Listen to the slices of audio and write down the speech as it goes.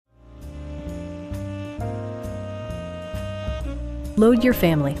Load your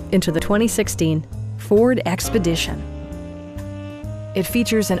family into the 2016 Ford Expedition. It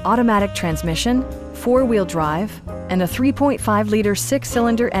features an automatic transmission, four-wheel drive, and a 3.5-liter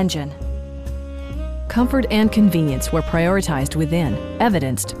six-cylinder engine. Comfort and convenience were prioritized within,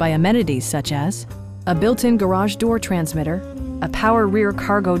 evidenced by amenities such as a built-in garage door transmitter, a power rear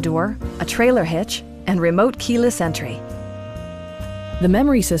cargo door, a trailer hitch, and remote keyless entry. The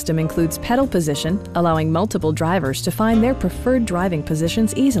memory system includes pedal position, allowing multiple drivers to find their preferred driving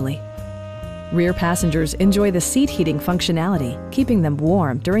positions easily. Rear passengers enjoy the seat heating functionality, keeping them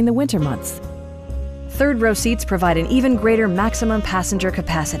warm during the winter months. Third-row seats provide an even greater maximum passenger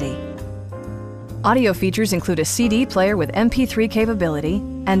capacity. Audio features include a CD player with MP3 capability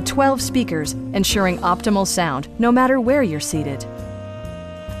and 12 speakers, ensuring optimal sound no matter where you're seated.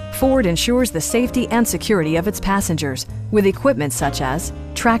 Ford ensures the safety and security of its passengers with equipment such as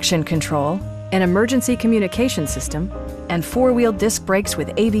traction control, an emergency communication system, and four-wheel disc brakes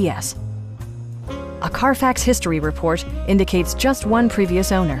with ABS. A Carfax history report indicates just one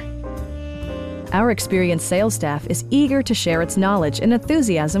previous owner. Our experienced sales staff is eager to share its knowledge and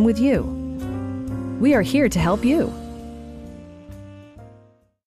enthusiasm with you. We are here to help you.